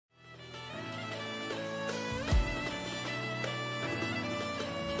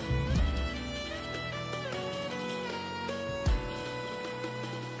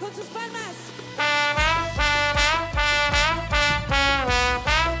sus palmas.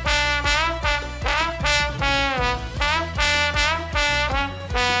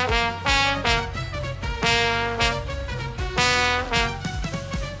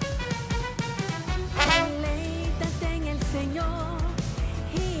 Deléitate en el Señor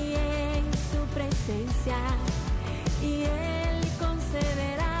y en su presencia, y Él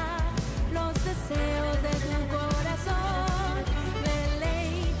concederá los deseos de tu corazón.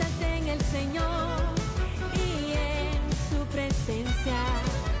 Deleítate en el Señor y en su presencia,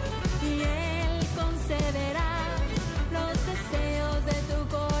 y Él concederá los deseos de tu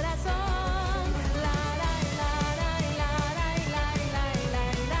corazón.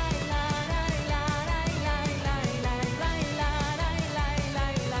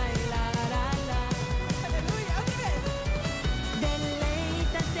 Aleluya, otra vez.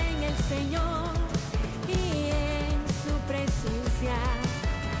 Deleítate en el Señor y en su presencia,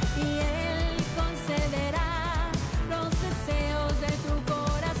 y Él concederá los deseos de tu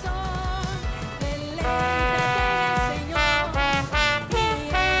corazón. Deleítate en el Señor y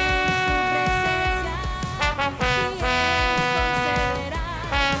en su presencia, y Él concederá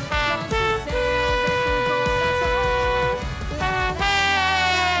los deseos de tu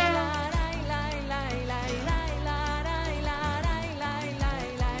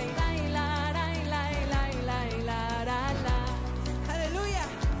corazón. Aleluya.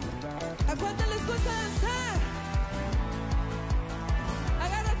 ¿A cuánto les gusta danzar?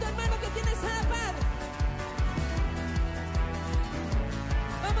 Agarra a tu hermano que tienes a la par.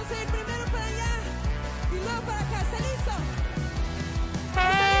 Vamos a ir primero para allá y luego para acá. ¿Está listo?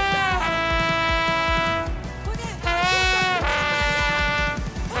 ¿Está listo? Muy bien. Todos juntos, primero para allá. Uno,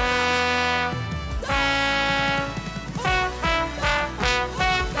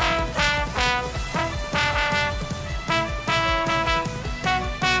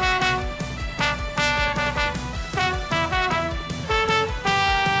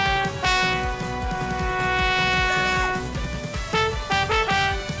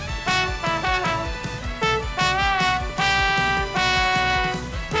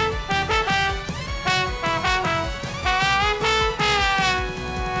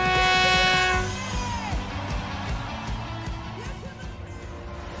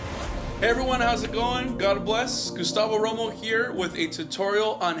 dos, Hey everyone, how's it going? God bless. Gustavo Romo here with a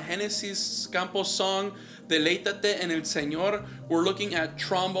tutorial on GenesisCampos song Deléitate en el Señor. We're looking at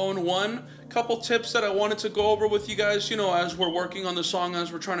Trombone 1. Couple tips that I wanted to go over with you guys, you know, as we're working on the song,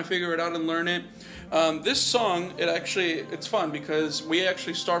 as we're trying to figure it out and learn it. This song, it's fun because we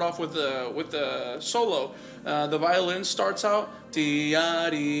actually start off with the solo. The violin starts out, and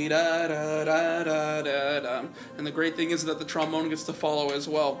the great thing is that the trombone gets to follow as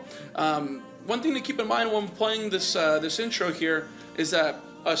well. One thing to keep in mind when playing this intro here is that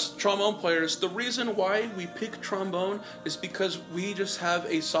us trombone players, the reason why we pick trombone is because we just have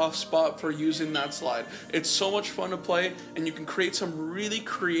a soft spot for using that slide. It's so much fun to play, and you can create some really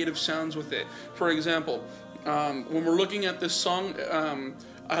creative sounds with it. For example, when we're looking at this song,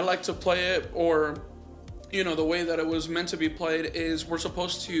 I like to play it, or you know, the way that it was meant to be played is we're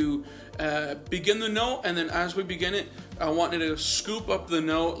supposed to begin the note, and then as we begin it, I wanted to scoop up the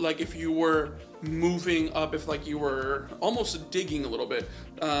note like if you were moving up, if like you were almost digging a little bit.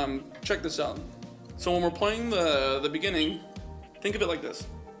 Check this out. So when we're playing the beginning, think of it like this.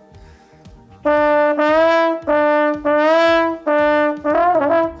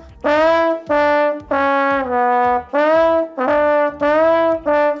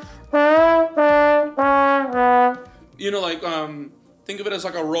 You know, like, think of it as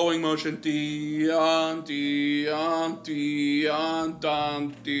like a rowing motion.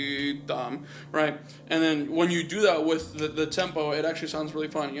 Right? And then when you do that with the tempo, it actually sounds really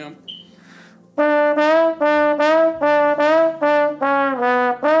fun, you know?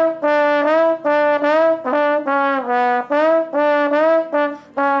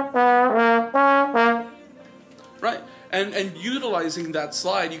 Right? And utilizing that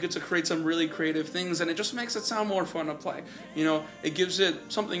slide, you get to create some really creative things, and it just makes it sound more fun to play. You know, it gives it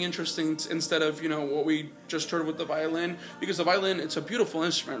something interesting instead of, you know, what we just heard with the violin, because the violin, it's a beautiful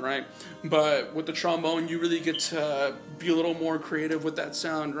instrument, right? But with the trombone, you really get to be a little more creative with that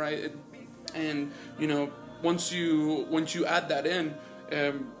sound, right? And, you know, once you add that in,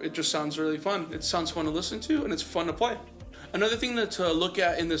 it just sounds really fun. It sounds fun to listen to, and it's fun to play. Another thing to look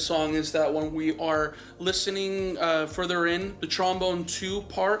at in this song is that when we are listening further in, the trombone 2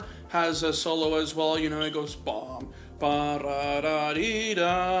 part has a solo as well. You know, it goes bom, ba-ra-da-dee-da,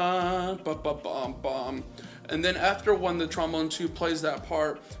 ba-ba-bom-bom. And then after when the trombone 2 plays that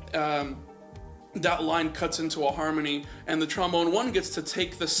part, that line cuts into a harmony, and the trombone 1 gets to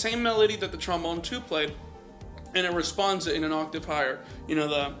take the same melody that the trombone 2 played, and it responds it in an octave higher. You know,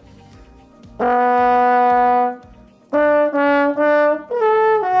 the...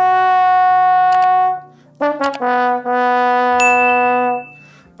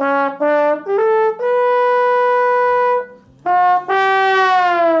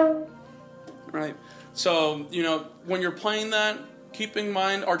 Right. So, you know, when you're playing that, keep in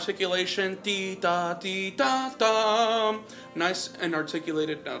mind articulation, dee da dee da da. Nice and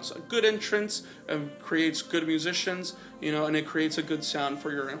articulated notes. A good entrance creates good musicians, you know, and it creates a good sound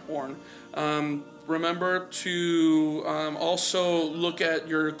for your horn. Remember to also look at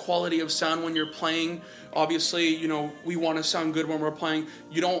your quality of sound when you're playing. Obviously, you know, we want to sound good when we're playing.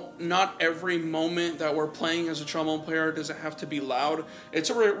 Not every moment that we're playing as a trombone player does it have to be loud. It's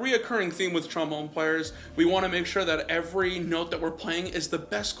a reoccurring theme with trombone players. We want to make sure that every note that we're playing is the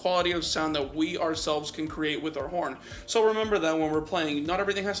best quality of sound that we ourselves can create with our horn. So remember that when we're playing, not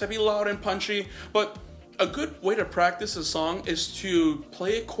everything has to be loud and punchy, but a good way to practice a song is to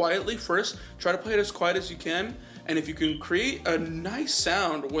play it quietly first. Try to play it as quiet as you can, and if you can create a nice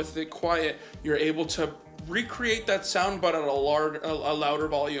sound with it quiet, you're able to recreate that sound but at a louder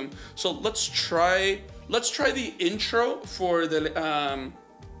volume. So let's try the intro for Deléitate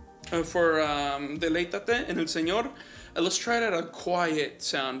en el Señor. Let's try it at a quiet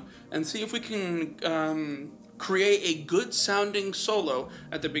sound and see if we can create a good sounding solo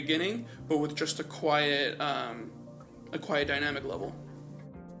at the beginning, but with just a quiet dynamic level.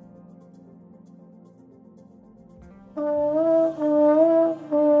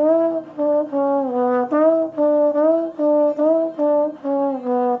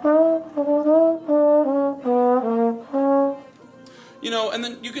 You know, and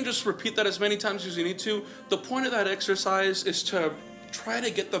then you can just repeat that as many times as you need to. The point of that exercise is to try to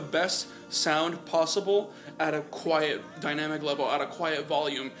get the best sound possible at a quiet dynamic level, at a quiet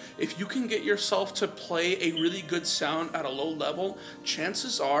volume. If you can get yourself to play a really good sound at a low level,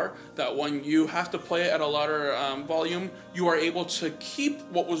 chances are that when you have to play it at a louder volume, you are able to keep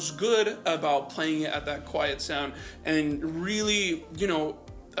what was good about playing it at that quiet sound and really, you know,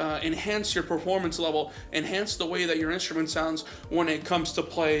 enhance your performance level, enhance the way that your instrument sounds when it comes to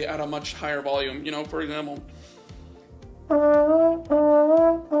play at a much higher volume. You know, for example,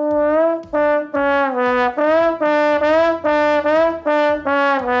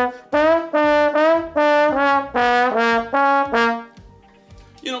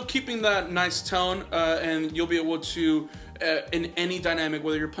 you know, keeping that nice tone, and you'll be able to, in any dynamic,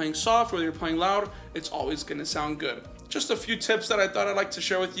 whether you're playing soft, whether you're playing loud, it's always going to sound good. Just a few tips that I thought I'd like to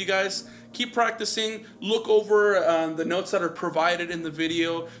share with you guys. Keep practicing. Look over the notes that are provided in the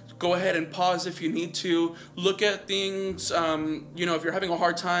video. Go ahead and pause if you need to. Look at things, you know, if you're having a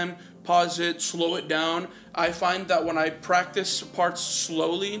hard time, pause it, slow it down. I find that when I practice parts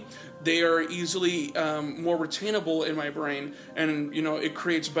slowly, they are easily more retainable in my brain, and you know, it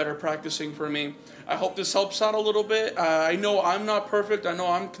creates better practicing for me. I hope this helps out a little bit. I know I'm not perfect. I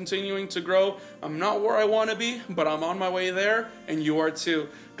know I'm continuing to grow. I'm not where I want to be, but I'm on my way there, and you are too.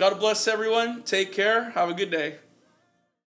 God bless everyone. Take care. Have a good day.